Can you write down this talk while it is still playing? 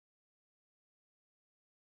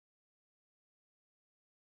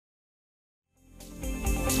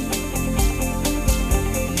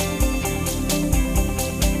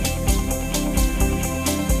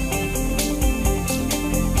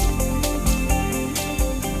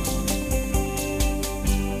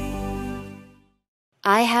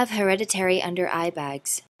I have hereditary under eye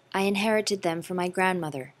bags. I inherited them from my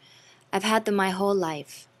grandmother. I've had them my whole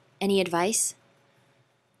life. Any advice?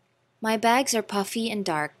 My bags are puffy and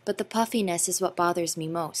dark, but the puffiness is what bothers me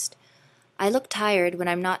most. I look tired when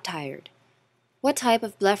I'm not tired. What type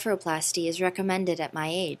of blepharoplasty is recommended at my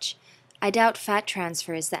age? I doubt fat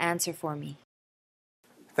transfer is the answer for me.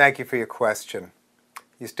 Thank you for your question.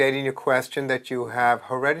 You stated in your question that you have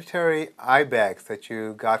hereditary eye bags that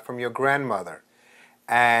you got from your grandmother,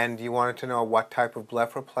 and you wanted to know what type of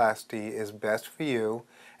blepharoplasty is best for you,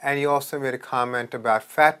 and you also made a comment about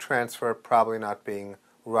fat transfer probably not being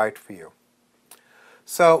right for you.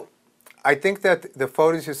 So I think that the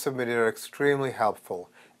photos you submitted are extremely helpful,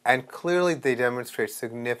 and clearly they demonstrate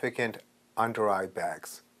significant under eye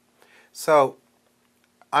bags. So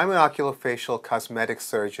I'm an oculofacial cosmetic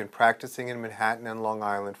surgeon practicing in Manhattan and Long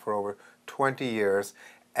Island for over 20 years,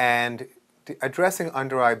 and addressing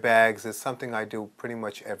under eye bags is something I do pretty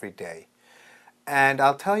much every day. And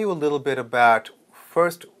I'll tell you a little bit about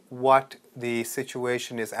first what the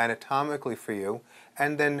situation is anatomically for you,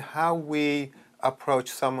 and then how we approach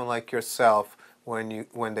someone like yourself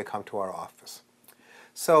when they come to our office.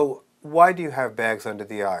 So why do you have bags under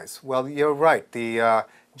the eyes? Well, you're right. The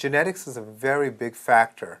genetics is a very big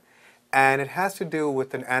factor, and it has to do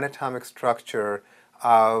with an anatomic structure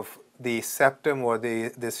of the septum, or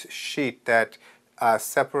this sheet that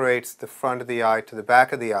separates the front of the eye to the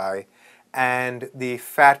back of the eye, and the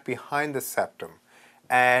fat behind the septum.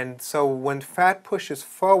 And so when fat pushes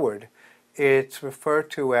forward, it's referred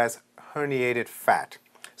to as herniated fat.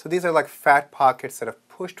 So these are like fat pockets that have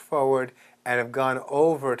pushed forward and have gone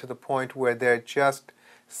over to the point where they're just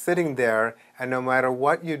sitting there, and no matter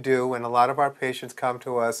what you do, and a lot of our patients come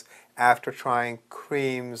to us after trying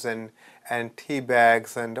creams and tea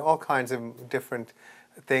bags and all kinds of different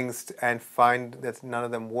things and find that none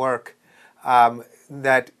of them work,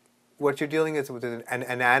 that what you're dealing is with an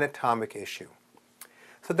anatomic issue.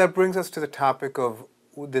 So that brings us to the topic of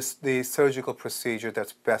the surgical procedure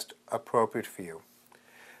that's best appropriate for you.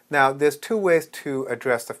 Now, there's two ways to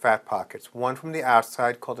address the fat pockets. One from the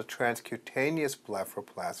outside called a transcutaneous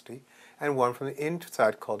blepharoplasty, and one from the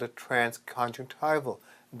inside called a transconjunctival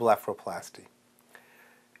blepharoplasty.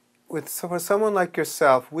 So for someone like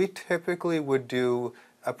yourself, we typically would do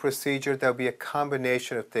a procedure that would be a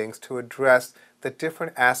combination of things to address the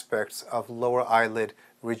different aspects of lower eyelid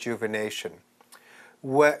rejuvenation.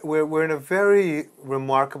 We're in a very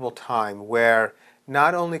remarkable time where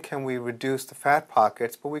not only can we reduce the fat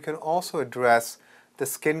pockets, but we can also address the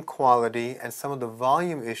skin quality and some of the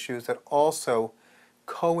volume issues that also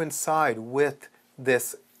coincide with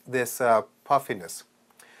this puffiness.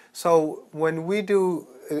 So when we do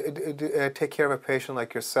take care of a patient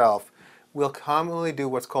like yourself, we'll commonly do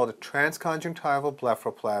what's called a transconjunctival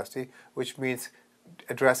blepharoplasty, which means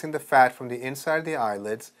addressing the fat from the inside of the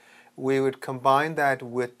eyelids. We would combine that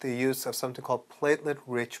with the use of something called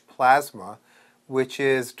platelet-rich plasma, which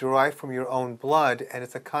is derived from your own blood, and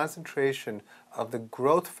it's a concentration of the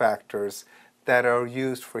growth factors that are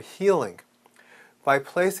used for healing. By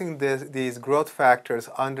placing these growth factors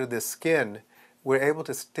under the skin, we're able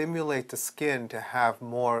to stimulate the skin to have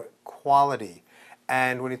more quality.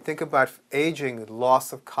 And when you think about aging,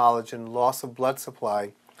 loss of collagen, loss of blood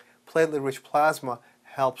supply, platelet-rich plasma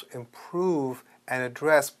helps improve and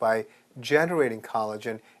address by generating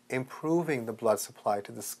collagen, improving the blood supply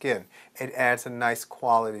to the skin. It adds a nice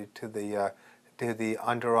quality to the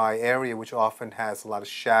under eye area, which often has a lot of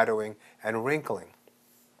shadowing and wrinkling.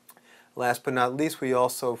 Last but not least, we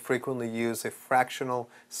also frequently use a fractional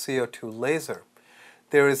CO2 laser.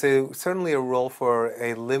 There is certainly a role for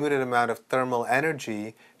a limited amount of thermal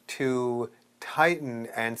energy to tighten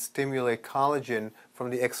and stimulate collagen from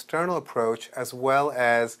the external approach, as well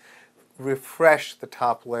as refresh the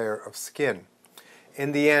top layer of skin.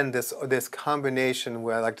 In the end, this combination,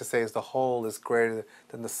 where I like to say is the whole is greater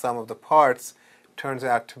than the sum of the parts, turns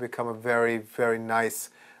out to become a very, very nice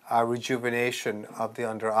rejuvenation of the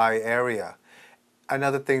under eye area.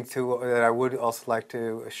 Another thing that I would also like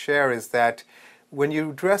to share is that when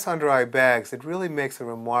you dress under eye bags, it really makes a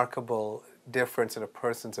remarkable difference in a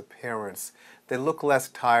person's appearance. They look less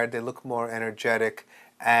tired, they look more energetic,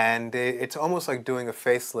 and it's almost like doing a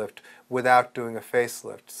facelift without doing a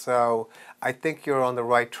facelift. So I think you're on the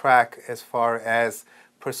right track as far as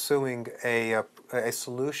pursuing a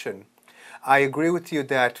solution. I agree with you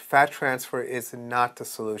that fat transfer is not the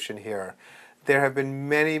solution here. There have been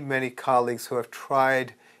many, many colleagues who have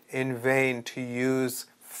tried in vain to use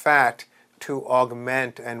fat to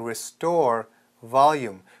augment and restore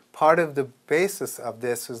volume. Part of the basis of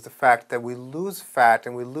this is the fact that we lose fat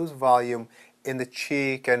and we lose volume in the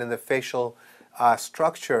cheek and in the facial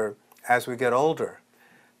structure as we get older.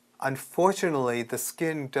 Unfortunately, the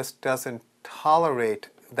skin just doesn't tolerate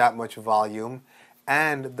that much volume,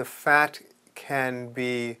 and the fat can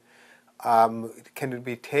be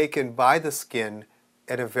taken by the skin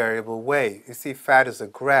in a variable way. You see, fat is a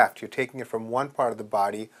graft. You're taking it from one part of the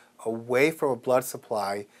body away from a blood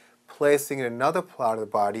supply, placing it in another part of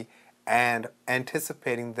the body, and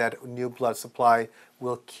anticipating that new blood supply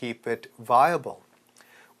will keep it viable.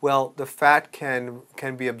 Well, the fat can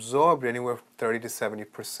be absorbed anywhere from 30 to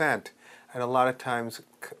 70%, and a lot of times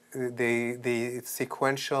the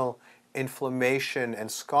sequential inflammation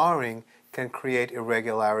and scarring can create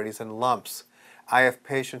irregularities and lumps. I have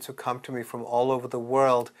patients who come to me from all over the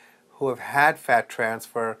world who have had fat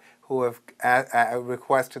transfer, who have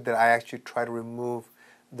requested that I actually try to remove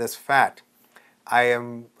this fat.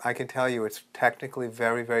 I can tell you it's technically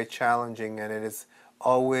very, very challenging, and it is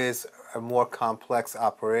always a more complex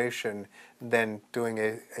operation than doing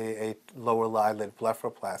a lower eyelid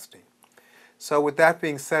blepharoplasty. So with that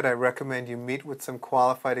being said, I recommend you meet with some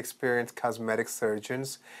qualified, experienced cosmetic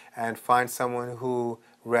surgeons and find someone who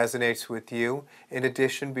resonates with you. In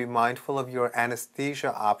addition, be mindful of your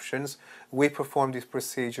anesthesia options. We perform these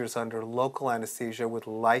procedures under local anesthesia with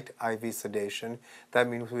light IV sedation. That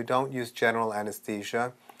means we don't use general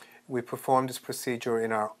anesthesia. We perform this procedure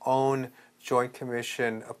in our own Joint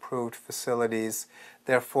Commission approved facilities.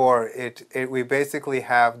 Therefore, we basically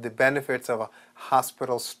have the benefits of a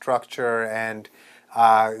hospital structure and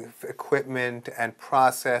equipment and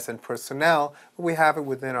process and personnel. We have it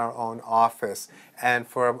within our own office. And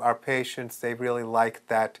for our patients, they really like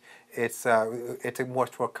that it's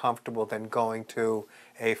much more comfortable than going to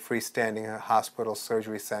a freestanding hospital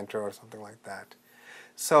surgery center or something like that.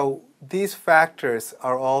 So these factors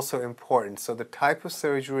are also important. So the type of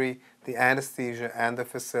surgery, the anesthesia, and the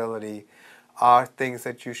facility are things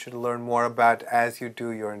that you should learn more about as you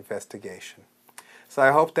do your investigation. So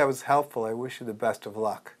I hope that was helpful. I wish you the best of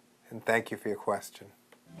luck, and thank you for your question.